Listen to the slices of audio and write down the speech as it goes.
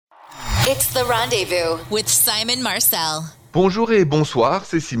It's The Rendezvous with Simon Marcel. Bonjour et bonsoir,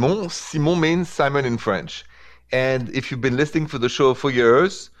 c'est Simon. Simon means Simon in French. And if you've been listening for the show for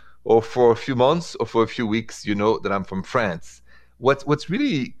years, or for a few months, or for a few weeks, you know that I'm from France. What's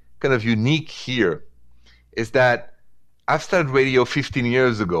really kind of unique here is that I've started radio 15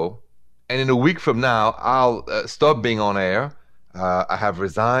 years ago, and in a week from now, I'll stop being on air. I have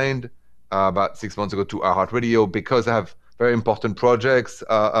resigned about 6 months ago to iHeartRadio because I have very important projects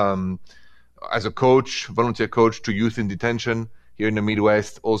as a coach, volunteer coach to youth in detention here in the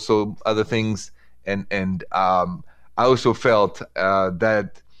Midwest, also other things. And I also felt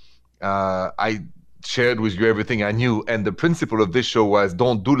that I shared with you everything I knew. And the principle of this show was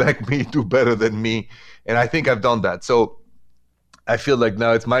don't do like me, do better than me. And I think I've done that. So I feel like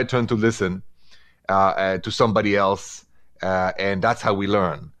now it's my turn to listen to somebody else. And that's how we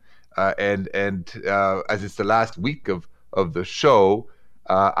learn. And as it's the last week of the show,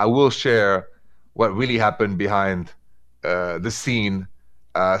 I will share what really happened behind the scene.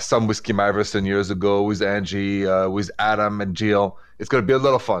 Some with Kim Iverson years ago, with Angie, with Adam and Jill. It's going to be a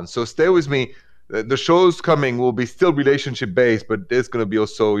lot of fun. So stay with me. The shows coming will be still relationship based, but there's going to be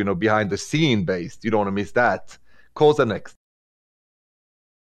also, behind the scene based. You don't want to miss that. Calls are next.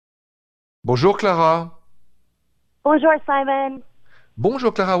 Bonjour, Clara. Bonjour, Simon.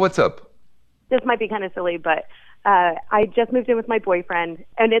 Bonjour, Clara. What's up? This might be kind of silly, but I just moved in with my boyfriend,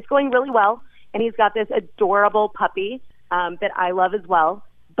 and it's going really well. And he's got this adorable puppy that I love as well.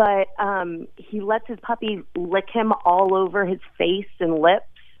 But he lets his puppy lick him all over his face and lips,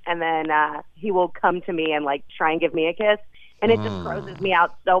 and then he will come to me and try and give me a kiss, and it just grosses me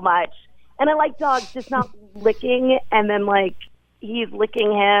out so much. And I like dogs, just not licking, and then he's licking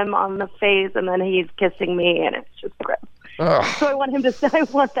him on the face, and then he's kissing me, and it's just gross. Ugh. So I want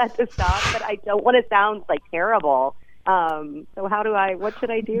that to stop, but I don't want to sound terrible. So what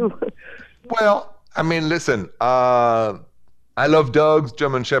should I do? Well, I mean, listen, I love dogs.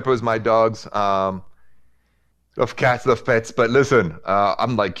 German Shepherds, my dogs. Love cats, love pets. But listen,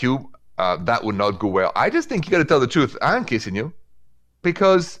 I'm like you. That would not go well. I just think you got to tell the truth. I'm kissing you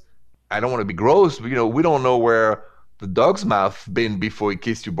because I don't want to be gross. We don't know where the dog's mouth been before he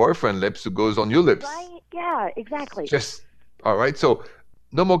kissed your boyfriend lips who goes on your lips. Right? Yeah, exactly. Just, all right. So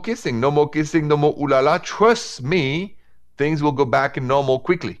no more kissing, no more ooh la la. Trust me, things will go back in normal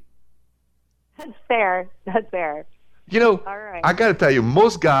quickly. That's fair. All right. I got to tell you,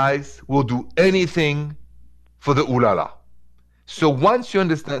 most guys will do anything for the ooh la la. So once you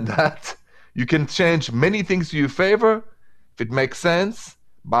understand that, you can change many things to your favor, if it makes sense,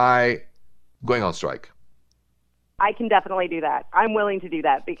 by going on strike. I can definitely do that. I'm willing to do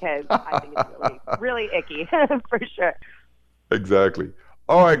that because I think it's really, really icky, for sure. Exactly.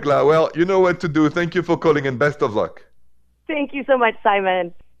 All right, Gla. Well, you know what to do. Thank you for calling and best of luck. Thank you so much,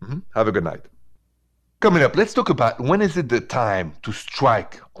 Simon. Have a good night. Coming up, let's talk about when is it the time to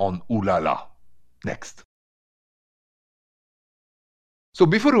strike on ooh la la. Next. So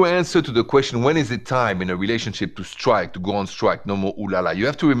before we answer to the question, when is it time in a relationship to strike, to go on strike, no more ooh la la, you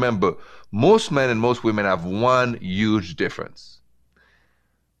have to remember, most men and most women have one huge difference.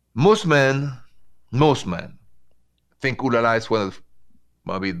 Most men think ooh la la is one of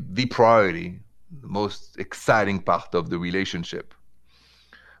maybe the priority, the most exciting part of the relationship.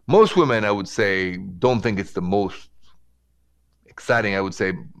 Most women, I would say, don't think it's the most exciting. I would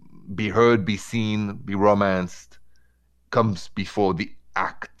say be heard, be seen, be romanced comes before the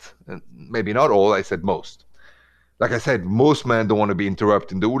act. And maybe not all, I said most. Like I said, most men don't want to be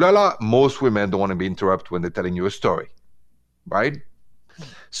interrupted in the ooh la la. Most women don't want to be interrupted when they're telling you a story, right?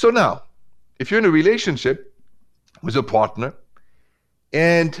 So now, if you're in a relationship with a partner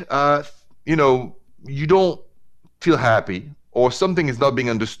and, you don't feel happy, or something is not being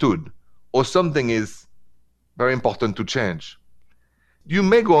understood, or something is very important to change, you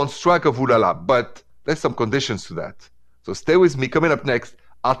may go on strike of ooh la la, but there's some conditions to that. So stay with me. Coming up next,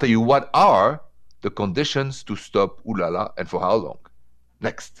 I'll tell you what are the conditions to stop ooh la la and for how long.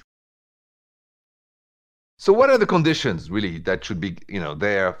 Next. So what are the conditions really that should be,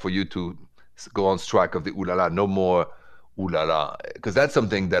 there for you to go on strike of the ooh la la, no more ooh la la? Because that's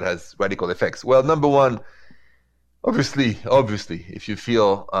something that has radical effects. Well, number one, obviously, if you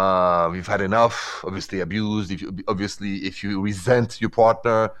feel you've had enough, obviously abused, if you resent your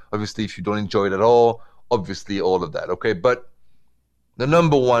partner, obviously if you don't enjoy it at all, obviously all of that, okay? But the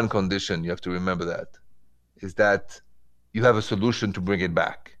number one condition, you have to remember that, is that you have a solution to bring it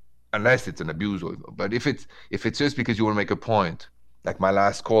back, unless it's an abuse. But if it's just because you want to make a point, like my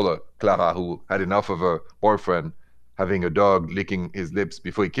last caller, Clara, who had enough of her boyfriend having a dog licking his lips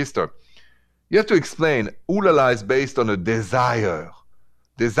before he kissed her, you have to explain, ooh la la is based on a desire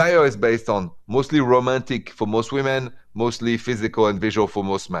Desire is based on mostly romantic for most women, mostly physical and visual for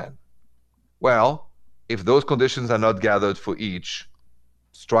most men. Well, if those conditions are not gathered for each,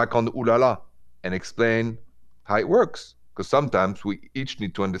 strike on the ooh la la and explain how it works. Because sometimes we each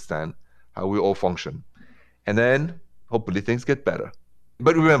need to understand how we all function. And then hopefully things get better.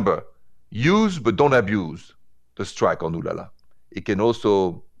 But remember, use but don't abuse the strike on ooh la la. It can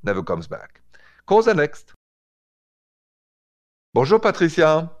also never comes back. Calls are next. Bonjour,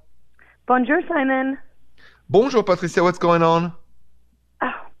 Patricia. Bonjour, Simon. Bonjour, Patricia. What's going on?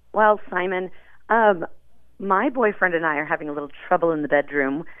 Oh, well, Simon, my boyfriend and I are having a little trouble in the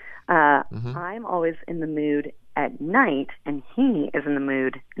bedroom. I'm always in the mood at night, and he is in the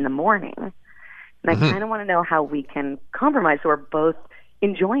mood in the morning. And I kind of want to know how we can compromise so we're both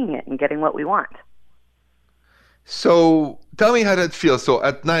enjoying it and getting what we want. So tell me how that feels. So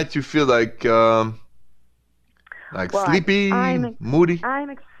at night you feel like sleepy, moody? I'm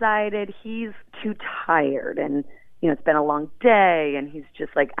excited. He's too tired, and it's been a long day, and he's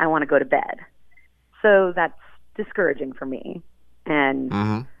just like, I want to go to bed. So that's discouraging for me,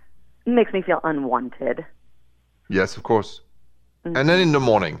 and makes me feel unwanted. Yes, of course. And then in the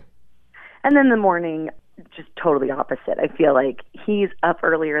morning? And then in the morning, just totally opposite. I feel like he's up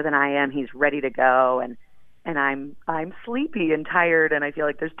earlier than I am. He's ready to go, and I'm sleepy and tired, and I feel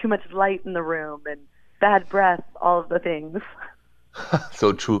like there's too much light in the room and bad breath, all of the things.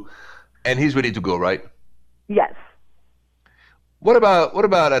 So true. And he's ready to go, right? Yes. What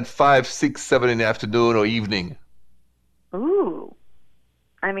about at 5, 6, 7 in the afternoon or evening? Ooh.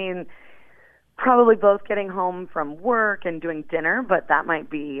 I mean, probably both getting home from work and doing dinner, but that might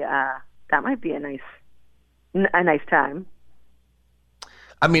be a nice time.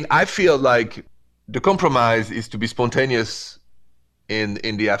 I mean, I feel like the compromise is to be spontaneous in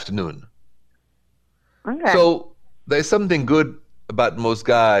the afternoon. Okay. So there's something good about most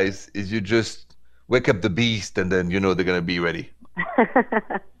guys is you just wake up the beast and then they're going to be ready.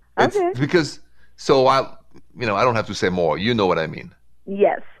 Okay. Because I don't have to say more. You know what I mean.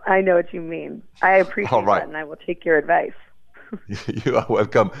 Yes, I know what you mean. I appreciate that, and I will take your advice. You are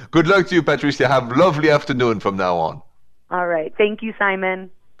welcome. Good luck to you, Patricia. Have a lovely afternoon from now on. All right. Thank you, Simon.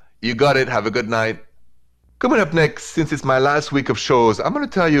 You got it. Have a good night. Coming up next, since it's my last week of shows, I'm going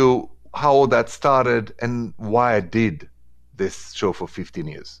to tell you how all that started and why I did this show for 15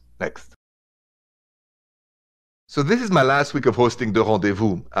 years. Next. So this is my last week of hosting The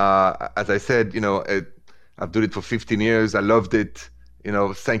Rendezvous. As I said, I've done it for 15 years. I loved it.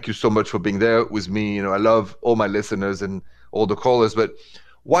 Thank you so much for being there with me. I love all my listeners and all the callers. But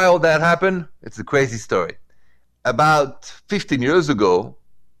why all that happened? It's a crazy story. About 15 years ago,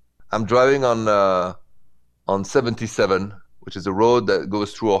 I'm driving on 77, which is a road that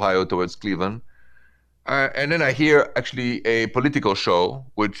goes through Ohio towards Cleveland. And then I hear actually a political show,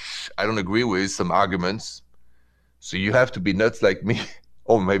 which I don't agree with, some arguments. So you have to be nuts like me,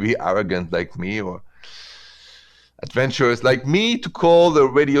 or maybe arrogant like me, or adventurous like me to call the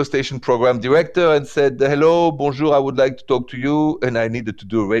radio station program director and said, hello, bonjour, I would like to talk to you, and I needed to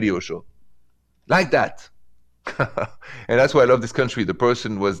do a radio show. Like that. And that's why I love this country. The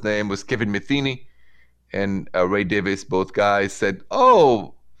person's name was Kevin Metheny and Ray Davis, both guys said,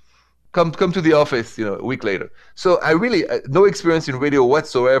 oh, come to the office, a week later. So I really, no experience in radio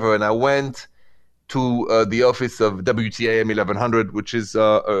whatsoever, and I went to the office of WTAM 1100, which is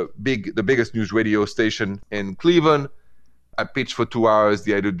the biggest news radio station in Cleveland. I pitched for 2 hours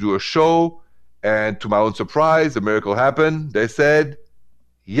the idea to do a show, and to my own surprise, a miracle happened. They said,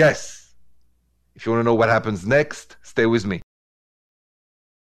 yes. If you want to know what happens next, stay with me.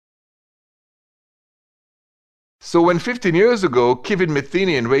 So when 15 years ago, Kevin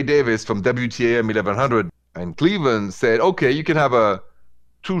Metheny and Ray Davis from WTAM 1100 in Cleveland said, okay, you can have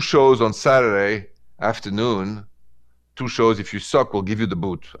 2 shows on Saturday afternoon. 2 shows. If you suck, we'll give you the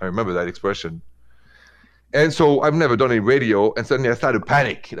boot. I remember that expression. And so I've never done any radio, and suddenly I started to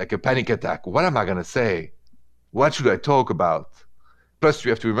panic, like a panic attack. What am I going to say? What should I talk about? Plus, you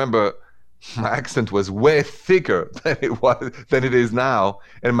have to remember, my accent was way thicker than it is now,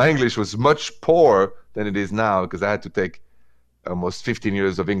 and my English was much poorer than it is now, because I had to take almost 15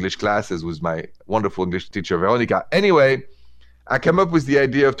 years of English classes with my wonderful English teacher, Veronica. Anyway, I came up with the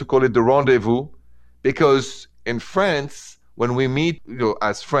idea to call it The Rendezvous, because in France, when we meet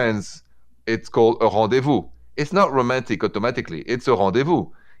as friends, it's called a rendezvous. It's not romantic automatically. It's a rendezvous.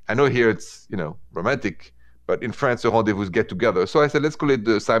 I know here it's, romantic, but in France, a rendezvous is get together. So I said, let's call it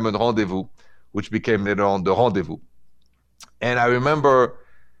the Simon Rendezvous, which became later on the Rendezvous. And I remember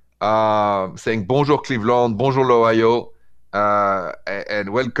saying, bonjour Cleveland, bonjour l'Ohio,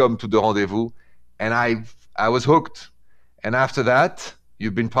 and welcome to the Rendezvous. And I was hooked. And after that,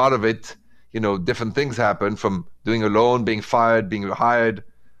 You've been part of it. Different things happen, from doing alone, being fired, being hired,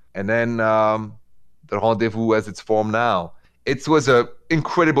 and then the Rendezvous as its form now. It was an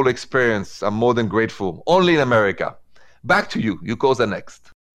incredible experience. I'm more than grateful. Only in America. Back to you. You calls are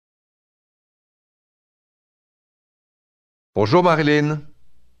next. Bonjour, Marilyn.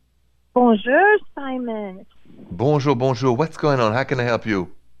 Bonjour, Simon. Bonjour, bonjour. What's going on? How can I help you?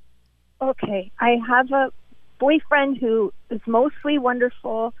 Okay, I have a boyfriend who is mostly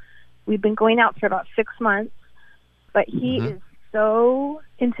wonderful. We've been going out for about 6 months, but he is so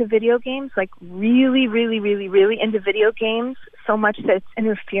into video games, like really, really, really, really into video games, so much that it's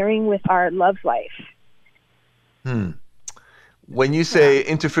interfering with our love life. When you say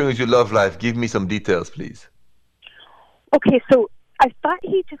interfering with your love life, give me some details, please. Okay, so I thought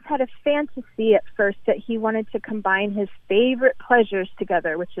he just had a fantasy at first that he wanted to combine his favorite pleasures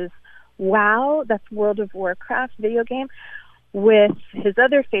together, which is WoW, that's World of Warcraft video game, with his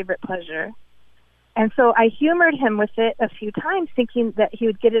other favorite pleasure. And so I humored him with it a few times, thinking that he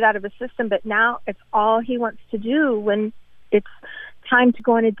would get it out of his system, but now it's all he wants to do when it's time to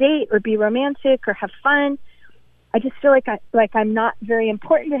go on a date or be romantic or have fun. I just feel like I'm not very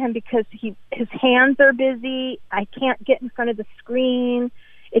important to him because his hands are busy. I can't get in front of the screen.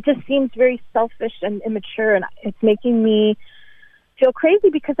 It just seems very selfish and immature, and it's making me feel crazy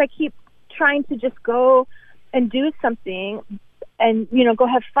because I keep trying to just go and do something and, go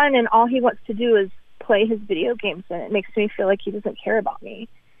have fun, and all he wants to do is play his video games, and it makes me feel like he doesn't care about me.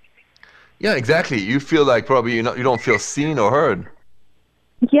 Yeah, exactly. You feel like probably you don't feel seen or heard.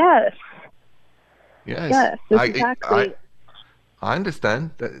 Yes. Yes, exactly. I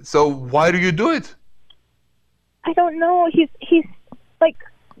understand. So why do you do it? I don't know. He's like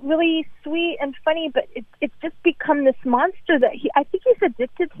really sweet and funny, but it's just become this monster that I think he's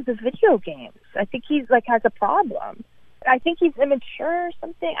addicted to the video games. I think he's has a problem. I think he's immature or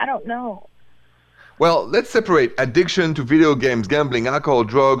something. I don't know. Well, let's separate addiction to video games, gambling, alcohol,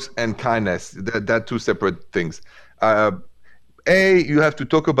 drugs, and kindness. That two separate things. You have to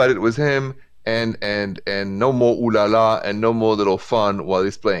talk about it with him. And no more ooh la la and no more little fun while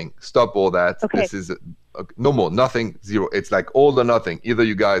he's playing. Stop all that. Okay. This is no more, nothing, zero. It's like all or nothing. Either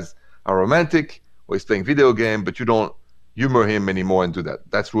you guys are romantic or he's playing video game, but you don't humor him anymore into that.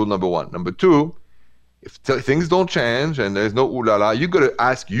 That's rule number one. Number two, if things don't change and there's no ooh la la, you got to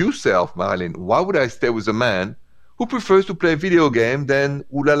ask yourself, Marilyn, why would I stay with a man who prefers to play video game than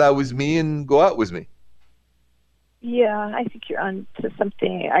ooh la la with me and go out with me? Yeah, I think you're on to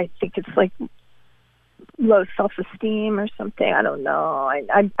something. I think it's like low self-esteem or something. I don't know.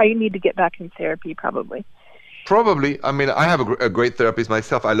 I need to get back in therapy, probably. Probably. I mean, I have a great therapist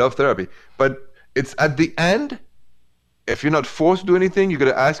myself. I love therapy. But it's at the end, if you're not forced to do anything, you got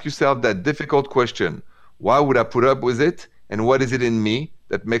to ask yourself that difficult question. Why would I put up with it? And what is it in me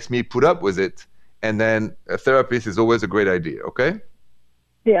that makes me put up with it? And then a therapist is always a great idea, okay?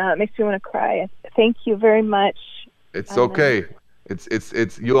 Yeah, it makes me want to cry. Thank you very much. It's okay.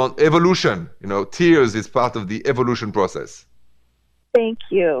 It's you're on evolution. Tears is part of the evolution process. Thank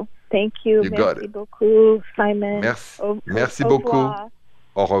you. You got it. Merci beaucoup, Simon. Merci beaucoup.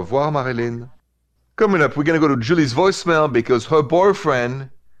 Au revoir, Marilyn. Coming up, we're going to go to Julie's voicemail because her boyfriend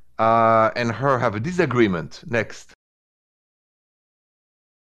and her have a disagreement. Next.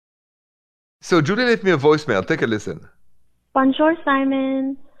 So Julie left me a voicemail. Take a listen. Bonjour,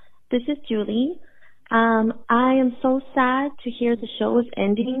 Simon. This is Julie. I am so sad to hear the show is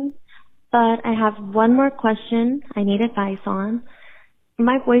ending, but I have one more question I need advice on.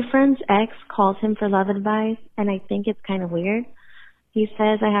 My boyfriend's ex calls him for love advice, and I think it's kind of weird. He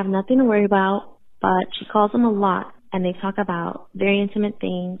says I have nothing to worry about, but she calls him a lot, and they talk about very intimate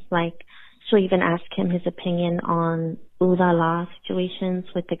things, like she'll even ask him his opinion on ooh la la situations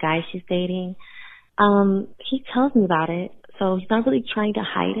with the guy she's dating. He tells me about it, so he's not really trying to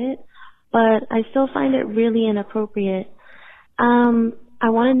hide it, but I still find it really inappropriate. I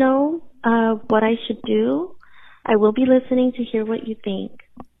want to know what I should do. I will be listening to hear what you think.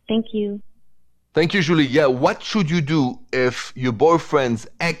 Thank you. Thank you, Julie. Yeah, what should you do if your boyfriend's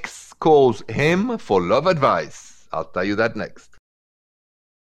ex calls him for love advice? I'll tell you that next.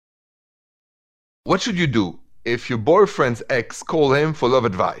 What should you do if your boyfriend's ex calls him for love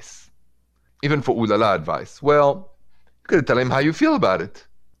advice? Even for ooh la la advice? Well, you gotta tell him how you feel about it.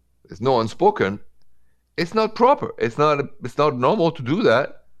 There's no unspoken. It's not proper. It's not normal to do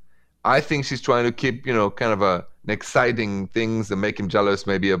that. I think she's trying to keep, kind of an exciting things and make him jealous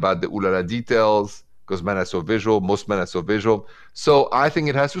maybe about the ooh la la details, because men are so visual. Most men are so visual. So I think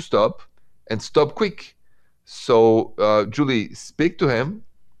it has to stop, and stop quick. So Julie, speak to him.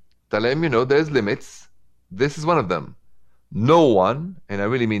 Tell him, there's limits. This is one of them. no one, and I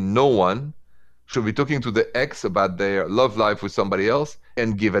really mean no one, should be talking to the ex about their love life with somebody else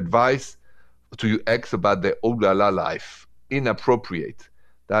and give advice to your ex about their oh la la life. Inappropriate.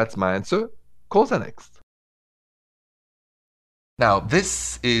 That's my answer. Call the next. Now,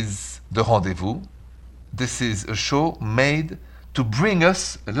 this is The Rendezvous. This is a show made to bring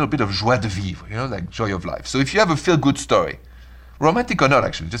us a little bit of joie de vivre, like joy of life. So if you have a feel-good story, romantic or not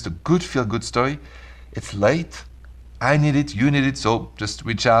actually, just a good feel-good story, it's late, I need it, you need it, so just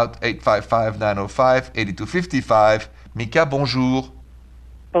reach out, 855-905-8255. Mika, bonjour.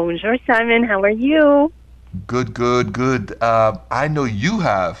 Bonjour, Simon. How are you? Good, good, good. I know you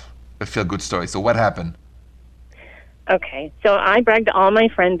have a feel-good story, so what happened? Okay, so I bragged to all my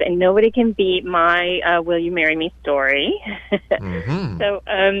friends, and nobody can beat my Will You Marry Me story. Mm-hmm. So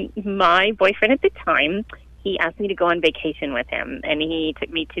my boyfriend at the time, he asked me to go on vacation with him, and he took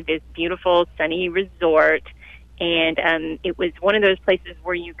me to this beautiful, sunny resort, and it was one of those places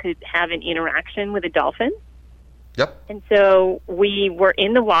where you could have an interaction with a dolphin. Yep. And so we were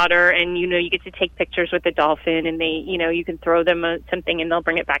in the water, and, you get to take pictures with the dolphin, and they, you can throw them something, and they'll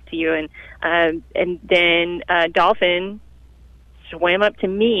bring it back to you. And then a dolphin swam up to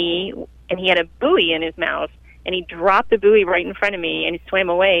me, and he had a buoy in his mouth, and he dropped the buoy right in front of me, and he swam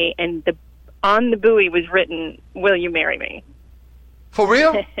away, and on the buoy was written, "Will you marry me?" For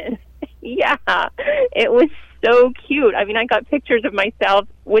real? Yeah, it was so cute. I mean, I got pictures of myself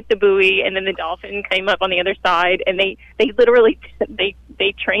with the buoy, and then the dolphin came up on the other side, and they literally they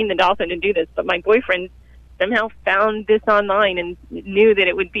trained the dolphin to do this. But my boyfriend somehow found this online and knew that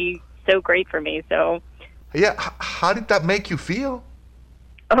it would be so great for me. So Yeah, how did that make you feel?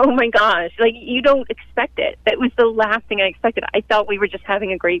 oh my gosh, like, you don't expect it. That was the last thing I expected. I thought we were just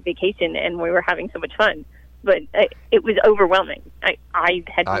having a great vacation and we were having so much fun. But it was overwhelming. I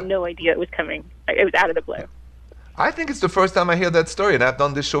had no idea it was coming. It was out of the blue. I think it's the first time I hear that story, and I've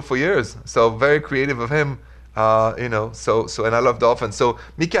done this show for years. So very creative of him, So and I love dolphins. So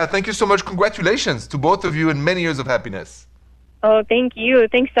Mika, thank you so much. Congratulations to both of you and many years of happiness. Oh, thank you.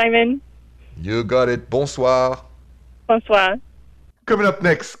 Thanks, Simon. You got it. Bonsoir. Bonsoir. Coming up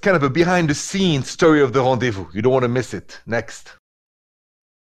next, kind of a behind-the-scenes story of The Rendezvous. You don't want to miss it. Next.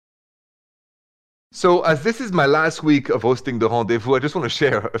 So as this is my last week of hosting The Rendezvous, I just want to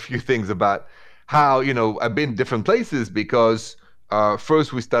share a few things about how, I've been different places because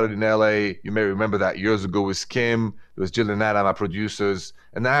first we started in LA. You may remember that years ago with Kim. There was Jill and Adam, my producers.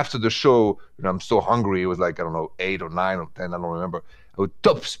 And after the show, I'm so hungry. It was like, 8 or 9 or 10, I don't remember. I would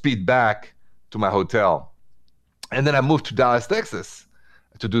top speed back to my hotel. And then I moved to Dallas, Texas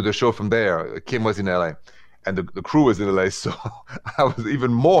to do the show from there. Kim was in LA. And the crew was in LA, so I was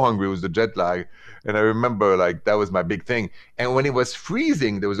even more hungry. It was the jet lag. And I remember, that was my big thing. And when it was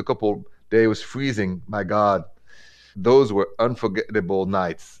freezing, there was a couple days it was freezing. My God, those were unforgettable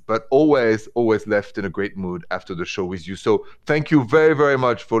nights. But always, always left in a great mood after the show with you. So thank you very, very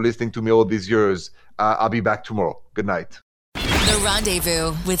much for listening to me all these years. I'll be back tomorrow. Good night. The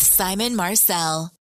Rendezvous with Simon Marcel.